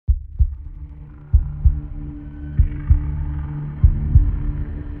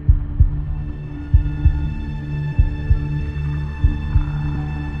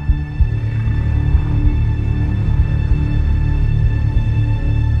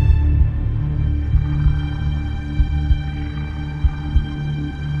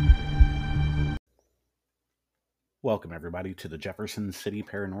Welcome, everybody, to the Jefferson City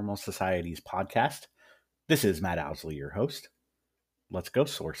Paranormal Society's podcast. This is Matt Owsley, your host. Let's go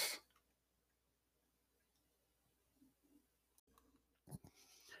source.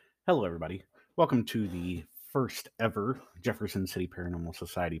 Hello, everybody. Welcome to the first ever Jefferson City Paranormal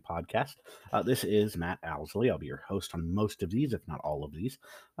Society podcast. This is Matt Owsley. I'll be your host on most of these, if not all of these.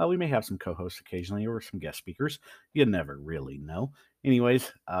 We may have some co-hosts occasionally or some guest speakers. You never really know.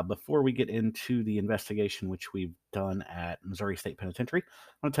 Anyways, before we get into the investigation which we've done at Missouri State Penitentiary, I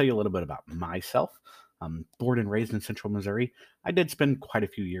want to tell you a little bit about myself. Born and raised in Central Missouri, I did spend quite a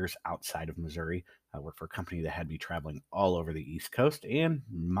few years outside of Missouri. I worked for a company that had me traveling all over the East Coast and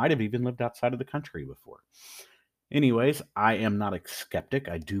might have even lived outside of the country before. Anyways, I am not a skeptic.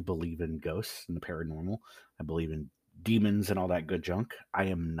 I do believe in ghosts and the paranormal. I believe in demons and all that good junk. I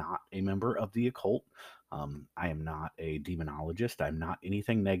am not a member of the occult. I am not a demonologist. I'm not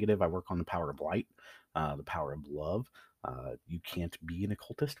anything negative. I work on the power of light, the power of love. You can't be an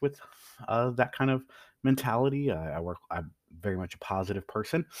occultist with that kind of mentality. I'm very much a positive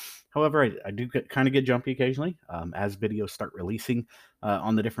person. However, I do kind of get jumpy occasionally. As videos start releasing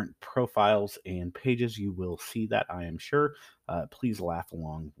on the different profiles and pages, you will see that, I am sure. Please laugh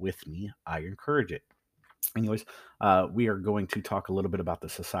along with me. I encourage it. Anyways, we are going to talk a little bit about the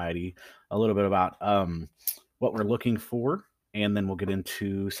society, a little bit about what we're looking for, and then we'll get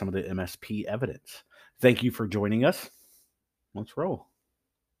into some of the MSP evidence. Thank you for joining us. Let's roll.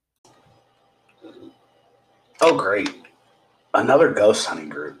 Oh, great. Another ghost hunting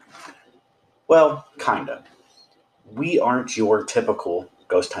group. Well, kinda. We aren't your typical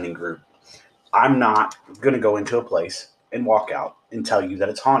ghost hunting group. I'm not going to go into a place and walk out and tell you that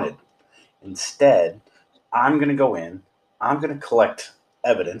it's haunted. Instead, I'm going to go in, I'm going to collect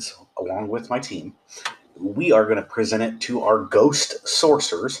evidence along with my team. We are going to present it to our ghost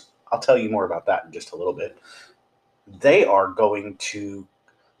sourcers. I'll tell you more about that in just a little bit. They are going to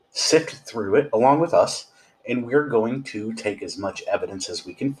sift through it along with us, and we're going to take as much evidence as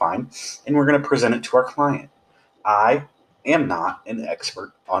we can find, and we're going to present it to our client. I am not an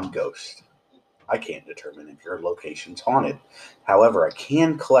expert on ghosts. I can't determine if your location's haunted. However, I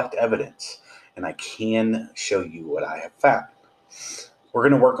can collect evidence, and I can show you what I have found. We're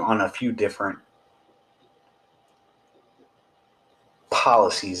going to work on a few different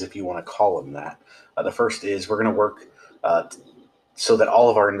policies, if you want to call them that. The first is we're going to work so that all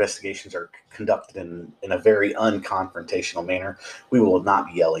of our investigations are conducted in a very unconfrontational manner. We will not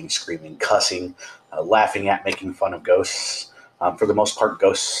be yelling, screaming, cussing, laughing at, making fun of ghosts. For the most part,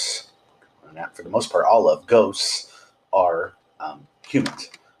 all of ghosts are humans.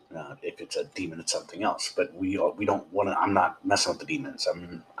 If it's a demon, it's something else. But we don't want to. I'm not messing with the demons.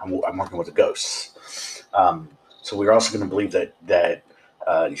 I'm working with the ghosts. So we're also going to believe that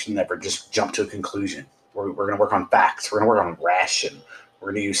you should never just jump to a conclusion. We're going to work on facts. We're going to work on ration.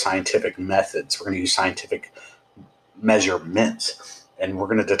 We're going to use scientific methods. We're going to use scientific measurements. And we're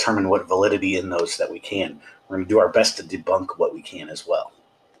going to determine what validity in those that we can. We're going to do our best to debunk what we can as well.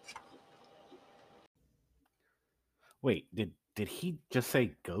 Wait, did he just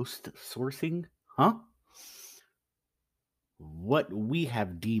say ghost sourcing? Huh? What we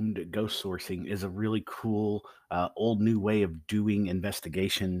have deemed ghost sourcing is a really cool old new way of doing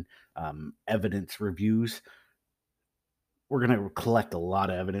investigation evidence reviews. We're going to collect a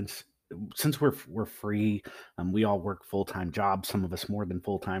lot of evidence. Since we're free, we all work full-time jobs, some of us more than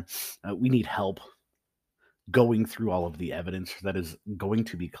full-time. We need help going through all of the evidence that is going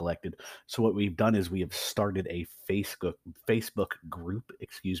to be collected. So what we've done is we have started a Facebook group.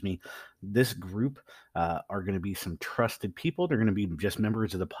 This group are going to be some trusted people. They're going to be just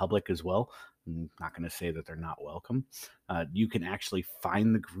members of the public as well. I'm not going to say that they're not welcome. You can actually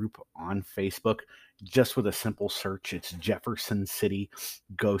find the group on Facebook just with a simple search. It's Jefferson City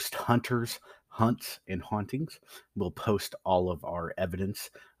Ghost Hunters, Hunts, and Hauntings. We'll post all of our evidence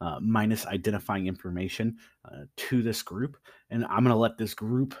minus identifying information to this group. And I'm going to let this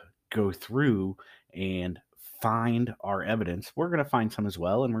group go through and find our evidence. We're going to find some as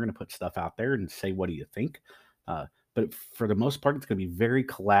well, and we're going to put stuff out there and say, what do you think? But for the most part, it's going to be very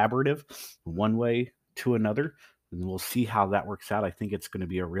collaborative, one way to another. And we'll see how that works out. I think it's going to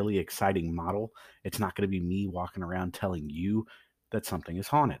be a really exciting model. It's not going to be me walking around telling you that something is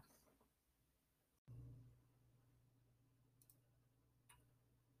haunted.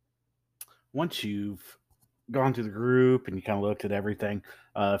 Once you've gone through the group and you kind of looked at everything,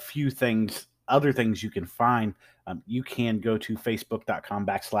 a few things, other things you can find, you can go to facebook.com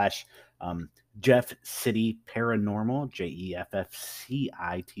 /Jeff City Paranormal, JEFFCITY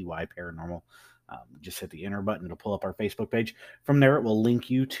Paranormal. Just hit the enter button to pull up our Facebook page. From there, it will link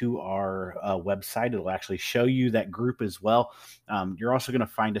you to our website. It'll actually show you that group as well. You're also going to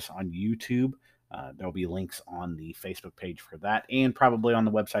find us on YouTube. There'll be links on the Facebook page for that, and probably on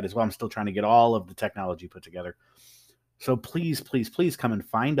the website as well. I'm still trying to get all of the technology put together. So please, please, please come and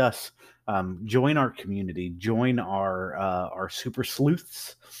find us. Join our community. Join our super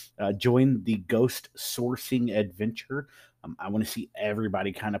sleuths. Join the ghost sourcing adventure. I want to see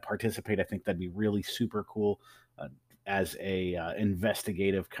everybody kind of participate. I think that'd be really super cool. As a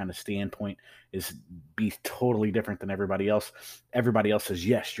investigative kind of standpoint, is be totally different than everybody else. Everybody else says,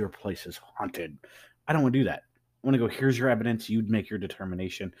 yes, your place is haunted. I don't want to do that. I want to go, here's your evidence. You'd make your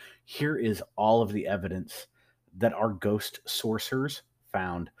determination. Here is all of the evidence that our ghost sourcers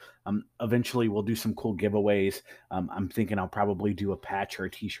found. Eventually, we'll do some cool giveaways. I'm thinking I'll probably do a patch or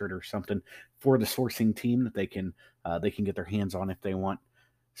a T-shirt or something for the sourcing team that they can get their hands on if they want.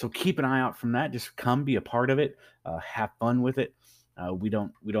 So keep an eye out from that. Just come, be a part of it, have fun with it. We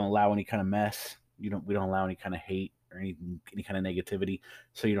don't allow any kind of mess. We don't allow any kind of hate or any kind of negativity.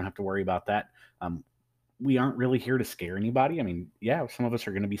 So you don't have to worry about that. We aren't really here to scare anybody. I mean, yeah, some of us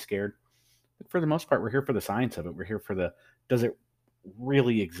are going to be scared. But for the most part, we're here for the science of it. We're here for does it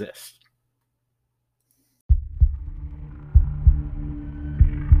really exist?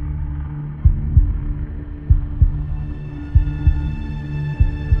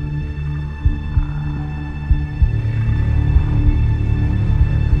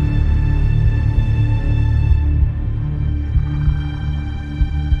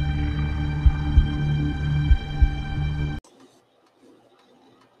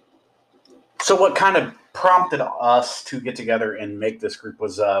 So what kind of prompted us to get together and make this group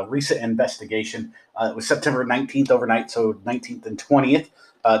was a recent investigation. It was September 19th overnight, so 19th and 20th,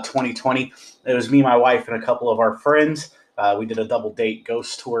 2020. It was me, my wife, and a couple of our friends. We did a double date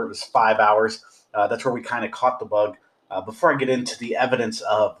ghost tour. It was 5 hours. That's where we kind of caught the bug. Before I get into the evidence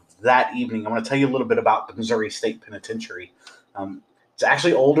of that evening, I'm going to tell you a little bit about the Missouri State Penitentiary. It's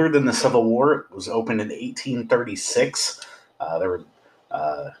actually older than the Civil War. It was opened in 1836. There were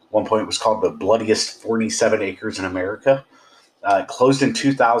one point it was called the bloodiest 47 acres in America. It closed in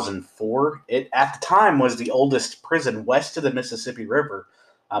 2004. It, at the time, was the oldest prison west of the Mississippi River.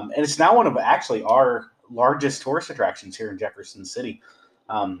 And it's now one of actually our largest tourist attractions here in Jefferson City.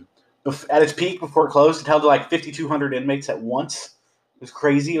 At its peak, before it closed, it held like 5,200 inmates at once. It was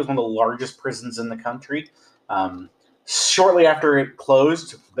crazy. It was one of the largest prisons in the country. Shortly after it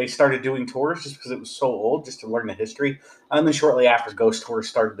closed, they started doing tours just because it was so old, just to learn the history. And then shortly after, ghost tours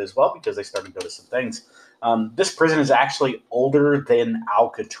started as well because they started to go to some things. This prison is actually older than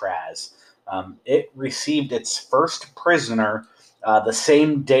Alcatraz. It received its first prisoner the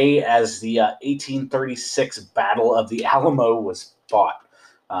same day as the 1836 Battle of the Alamo was fought.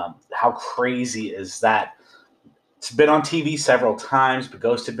 How crazy is that? It's been on TV several times, but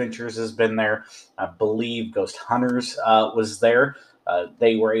Ghost Adventures has been there. I believe Ghost Hunters was there.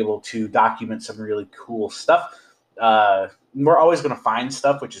 They were able to document some really cool stuff. We're always going to find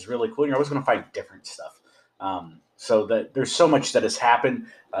stuff, which is really cool. You're always going to find different stuff. So that there's so much that has happened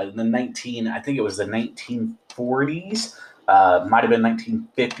in I think it was the 1940s, might have been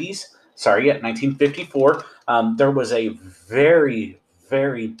 1950s. Sorry, yeah, 1954. There was a very,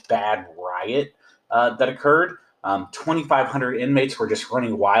 very bad riot that occurred. 2,500 inmates were just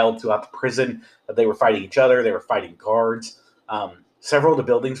running wild throughout the prison. They were fighting each other. They were fighting guards. Several of the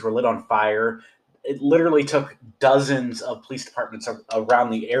buildings were lit on fire. It literally took dozens of police departments around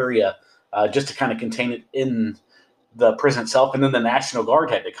the area just to kind of contain it in the prison itself. And then the National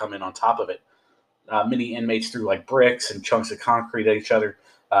Guard had to come in on top of it. Many inmates threw like bricks and chunks of concrete at each other.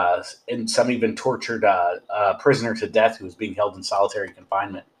 And some even tortured a prisoner to death who was being held in solitary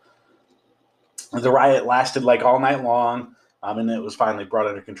confinement. The riot lasted like all night long, and it was finally brought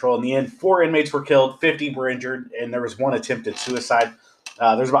under control. In the end, 4 inmates were killed, 50 were injured, and there was 1 attempted suicide.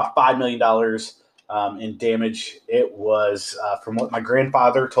 There's about $5 million in damage. It was, from what my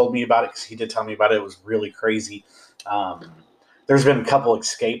grandfather told me about it, because he did tell me about it, it was really crazy. There's been a couple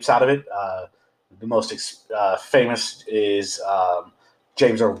escapes out of it. The most famous is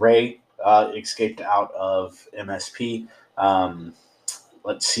James Earl Ray escaped out of MSP.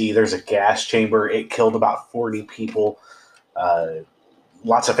 Let's see, there's a gas chamber. It killed about 40 people.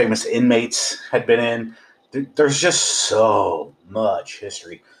 Lots of famous inmates had been in. There's just so much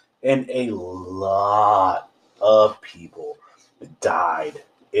history. And a lot of people died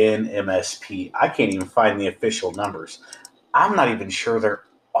in MSP. I can't even find the official numbers. I'm not even sure there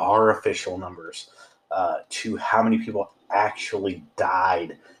are official numbers to how many people actually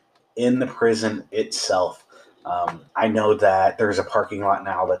died in the prison itself. I know that there's a parking lot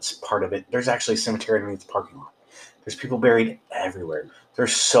now that's part of it. There's actually a cemetery underneath the parking lot. There's people buried everywhere.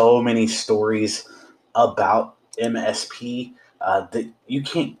 There's so many stories about MSP that you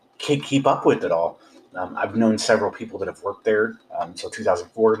can't keep up with it all. I've known several people that have worked there. So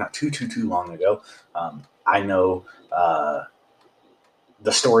 2004, not too long ago. I know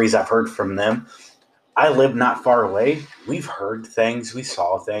the stories I've heard from them. I live not far away. We've heard things, we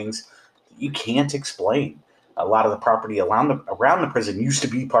saw things that you can't explain. A lot of the property around the prison used to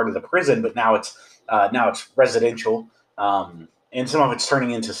be part of the prison, but now it's residential, and some of it's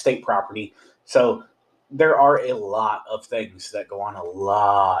turning into state property. So there are a lot of things that go on, a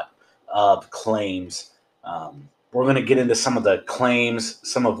lot of claims. We're going to get into some of the claims,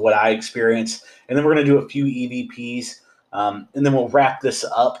 some of what I experienced, and then we're going to do a few EVPs, and then we'll wrap this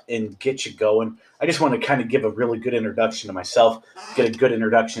up and get you going. I just want to kind of give a really good introduction to myself, get a good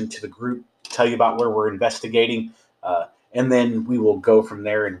introduction to the group, tell you about where we're investigating, and then we will go from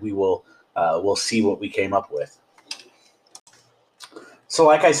there, and we'll see what we came up with. So,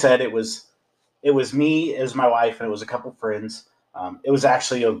 like I said, it was me, it was my wife, and it was a couple friends. It was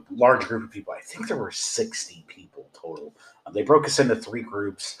actually a large group of people. I think there were 60 people total. They broke us into three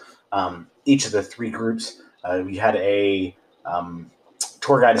groups. Each of the three groups, we had a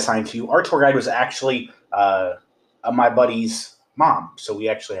tour guide assigned to you. Our tour guide was actually my buddy's mom, so we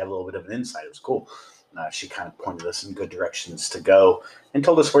actually had a little bit of an insight. It was cool. She kind of pointed us in good directions to go and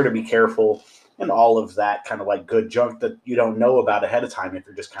told us where to be careful and all of that kind of like good junk that you don't know about ahead of time if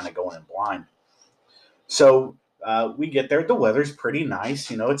you're just kind of going in blind. So we get there. The weather's pretty nice.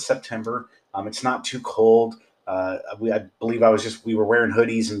 It's September. It's not too cold. I believe we were wearing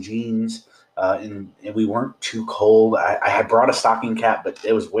hoodies and jeans, and we weren't too cold. I had brought a stocking cap, but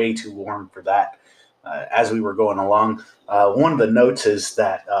it was way too warm for that as we were going along. One of the notes is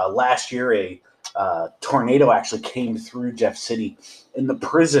that last year a tornado actually came through Jeff City, and the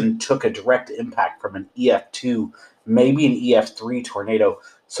prison took a direct impact from an EF2, maybe an EF3 tornado.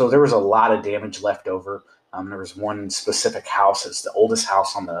 So there was a lot of damage left over. There was one specific house. It's the oldest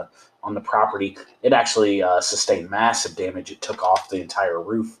house on the property. It actually sustained massive damage. It took off the entire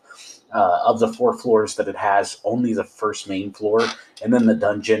roof. Of the 4 floors that it has, only the first main floor and then the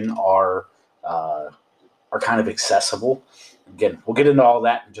dungeon are kind of accessible. Again, we'll get into all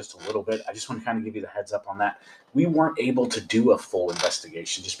that in just a little bit. I just want to kind of give you the heads up on that. We weren't able to do a full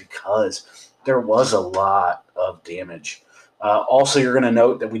investigation just because there was a lot of damage. Also, you're going to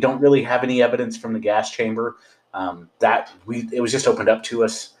note that we don't really have any evidence from the gas chamber. It was just opened up to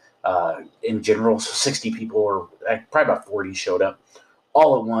us in general. So 60 people, or probably about 40, showed up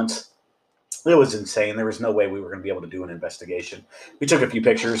all at once. It was insane. There was no way we were going to be able to do an investigation. We took a few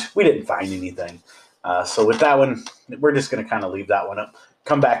pictures. We didn't find anything. So with that one, we're just going to kind of leave that one up.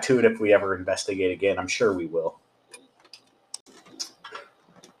 Come back to it if we ever investigate again. I'm sure we will.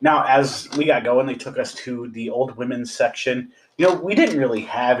 Now, as we got going, they took us to the old women's section. We didn't really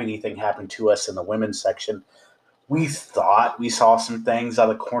have anything happen to us in the women's section. We thought we saw some things out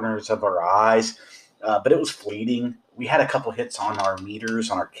of the corners of our eyes, but it was fleeting. We had a couple hits on our meters,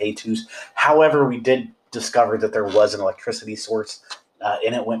 on our K2s. However, we did discover that there was an electricity source,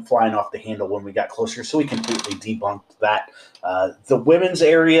 and it went flying off the handle when we got closer, so we completely debunked that. The women's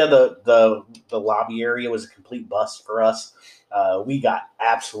area, the lobby area, was a complete bust for us. We got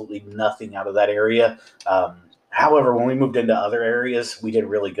absolutely nothing out of that area. However, when we moved into other areas, we did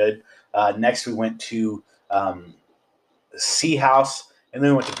really good. Next, we went to C house, and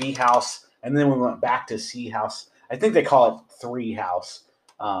then we went to B house, and then we went back to C house. I think they call it 3 house.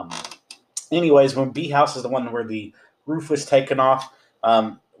 Anyways, when B house is the one where the roof was taken off,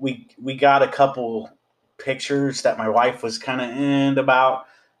 we got a couple pictures that my wife was kind of in about,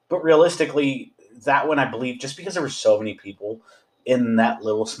 but realistically, that one, I believe, just because there were so many people in that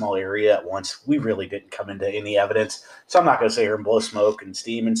little small area at once, we really didn't come into any evidence. So I'm not going to sit here and blow smoke and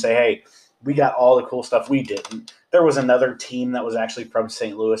steam and say, hey, we got all the cool stuff. We didn't. There was another team that was actually from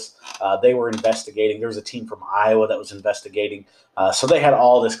St. Louis. They were investigating. There was a team from Iowa that was investigating. So they had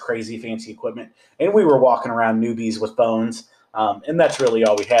all this crazy fancy equipment. And we were walking around newbies with phones. And that's really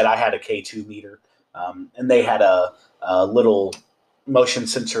all we had. I had a K2 meter. And they had a little motion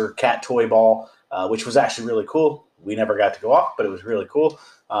sensor cat toy ball, which was actually really cool. We never got to go off, but it was really cool.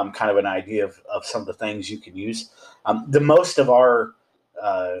 Kind of an idea of some of the things you can use. The most of our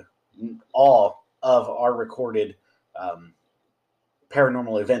all of our recorded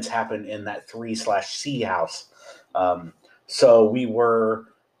paranormal events happen in that 3/C house. So we were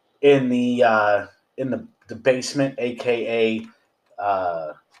in the basement, aka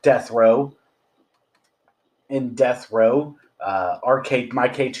Death Row. In Death Row, My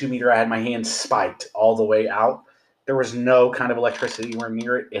K2 meter, I had my hand spiked all the way out. There was no kind of electricity anywhere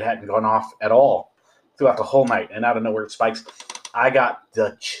near it. It hadn't gone off at all throughout the whole night. And out of nowhere, it spikes. I got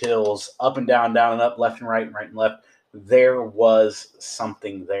the chills up and down and up, left and right and left. There was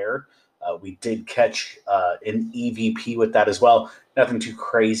something there. We did catch an EVP with that as well. Nothing too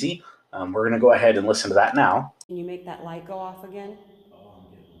crazy. We're going to go ahead and listen to that now. Can you make that light go off again? Oh, I'm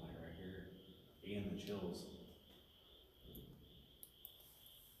getting light right here. And the chills.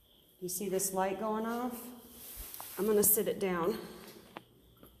 You see this light going off? I'm going to sit it down.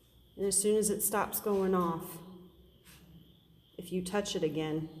 And as soon as it stops going off, if you touch it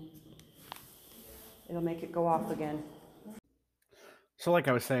again, it'll make it go off again. So like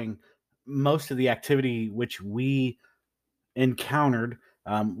I was saying, most of the activity which we encountered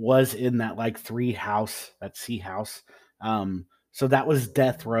was in that like that C house. So that was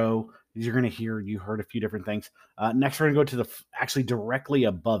death row. You're going to hear, you heard a few different things. Next, we're going to go to actually directly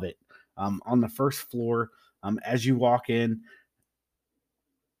above it on the first floor. As you walk in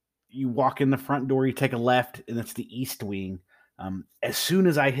the front door, you take a left, and it's the east wing. As soon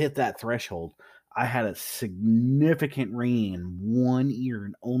as I hit that threshold, I had a significant ringing in one ear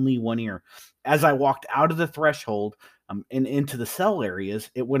and only one ear. As I walked out of the threshold and into the cell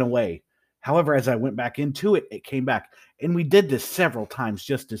areas, it went away. However, as I went back into it, it came back. And we did this several times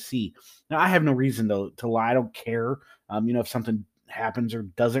just to see. Now, I have no reason to lie. I don't care, if something happens or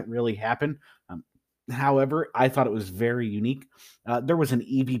doesn't really happen. However, I thought it was very unique. There was an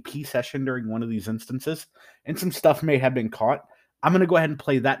EVP session during one of these instances, and some stuff may have been caught. I'm going to go ahead and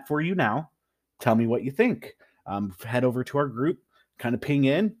play that for you now. Tell me what you think. Head over to our group, kind of ping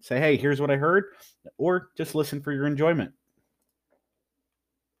in, say, hey, here's what I heard, or just listen for your enjoyment.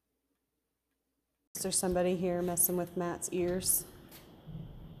 Is there somebody here messing with Matt's ears?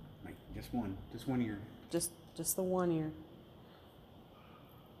 Just one ear. Just the one ear.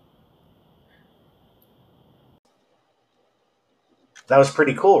 That was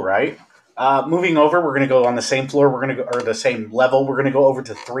pretty cool, right? Moving over, we're going to go on the same floor. We're going to go, or the same level. We're going to go over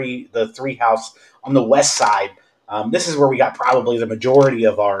to the three house on the west side. This is where we got probably the majority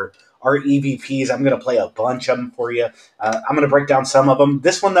of our EVPs. I'm going to play a bunch of them for you. I'm going to break down some of them.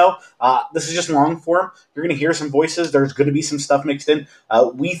 This one, though, this is just long form. You're going to hear some voices. There's going to be some stuff mixed in.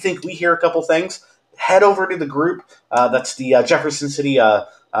 We think we hear a couple things. Head over to the group. That's the Jefferson City,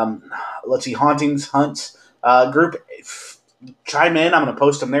 Hauntings Hunts group. Chime in. I'm going to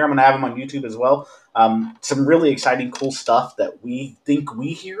post them there. I'm going to have them on YouTube as well. Some really exciting, cool stuff that we think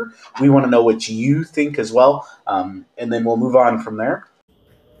we hear. We want to know what you think as well. And then we'll move on from there.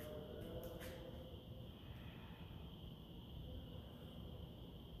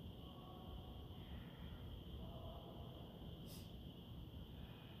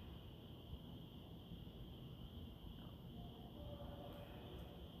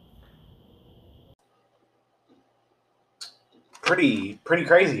 Pretty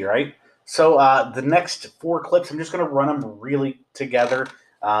crazy, right? So the next 4 clips, I'm just going to run them really together.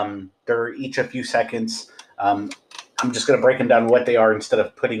 They're each a few seconds. I'm just going to break them down what they are instead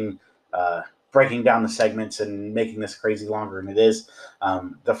of breaking down the segments and making this crazy longer than it is.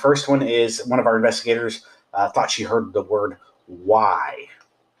 The first one is one of our investigators thought she heard the word "why."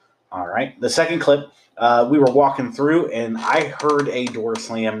 All right. The second clip, we were walking through and I heard a door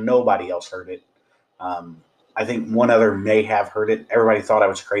slam. Nobody else heard it. I think one other may have heard it. Everybody thought I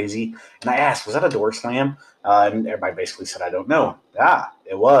was crazy. And I asked, was that a door slam? And everybody basically said, I don't know.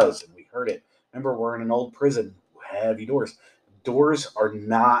 It was. And we heard it. Remember, we're in an old prison. Heavy doors. Doors are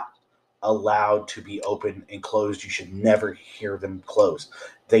not allowed to be open and closed. You should never hear them close.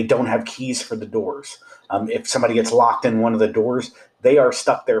 They don't have keys for the doors. If somebody gets locked in one of the doors, they are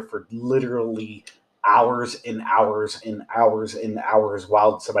stuck there for literally hours and hours and hours and hours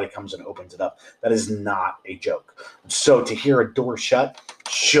while somebody comes and opens it up. That is not a joke. So to hear a door shut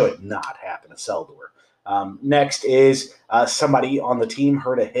should not happen, a cell door. Next is somebody on the team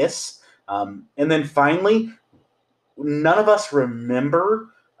heard a hiss. And then finally, none of us remember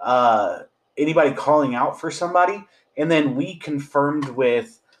anybody calling out for somebody. And then we confirmed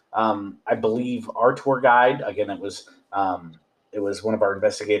with, I believe, our tour guide. Again, it was one of our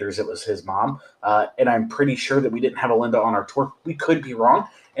investigators. It was his mom. And I'm pretty sure that we didn't have a Linda on our tour. We could be wrong.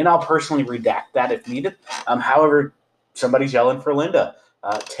 And I'll personally redact that if needed. However, somebody's yelling for Linda.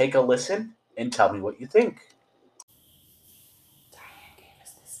 Take a listen and tell me what you think. Diane gave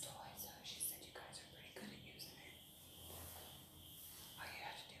us this toy, so she said you guys are pretty good at using it. All you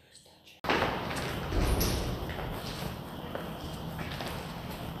have to do is touch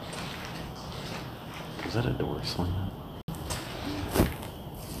it. Is that a door slam?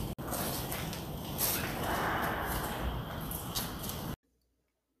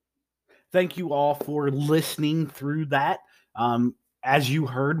 thank you all for listening through that. As you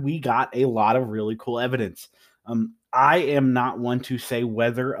heard, we got a lot of really cool evidence. I am not one to say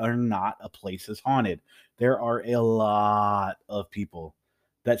whether or not a place is haunted. There are a lot of people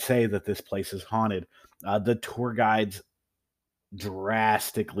that say that this place is haunted. The tour guides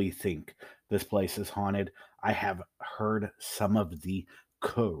drastically think this place is haunted. I have heard some of the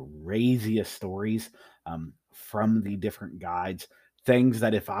craziest stories from the different guides. Things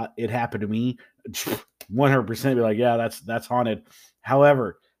that if it happened to me, 100% be like, yeah, that's haunted.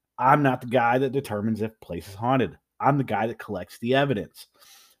 However, I'm not the guy that determines if place is haunted. I'm the guy that collects the evidence.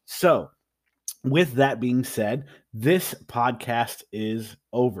 So, with that being said, this podcast is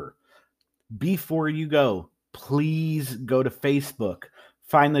over. Before you go, please go to Facebook,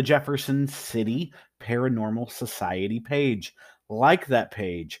 find the Jefferson City Paranormal Society page, like that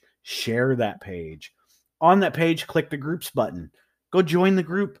page, share that page. On that page, click the groups button. Go join the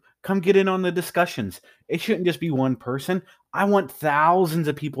group. Come get in on the discussions. It shouldn't just be one person. I want thousands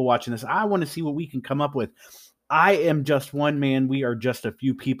of people watching this. I want to see what we can come up with. I am just one man. We are just a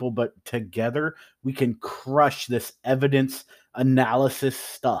few people, but together we can crush this evidence analysis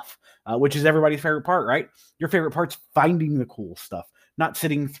stuff, which is everybody's favorite part, right? Your favorite part's finding the cool stuff, not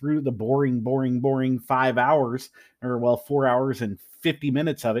sitting through the boring 5 hours, or 4 hours and 50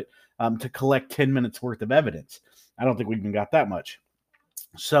 minutes of it to collect 10 minutes worth of evidence. I don't think we even got that much.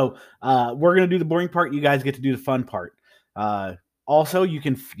 So we're going to do the boring part. You guys get to do the fun part. Also,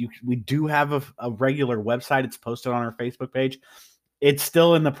 we do have a regular website. It's posted on our Facebook page. It's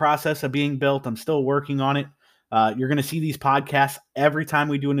still in the process of being built. I'm still working on it. You're going to see these podcasts every time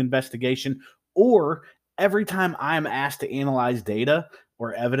we do an investigation, or every time I'm asked to analyze data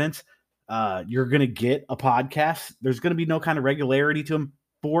or evidence. You're going to get a podcast. There's going to be no kind of regularity to them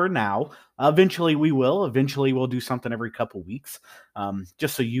for now. Eventually we will. Eventually we'll do something every couple weeks,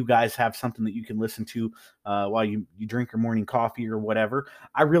 just so you guys have something that you can listen to while you drink your morning coffee or whatever.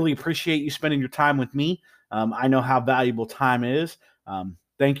 I really appreciate you spending your time with me. I know how valuable time is.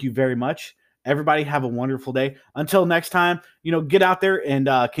 Thank you very much. Everybody have a wonderful day. Until next time, get out there and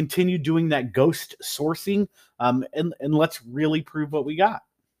continue doing that ghost sourcing, and let's really prove what we got.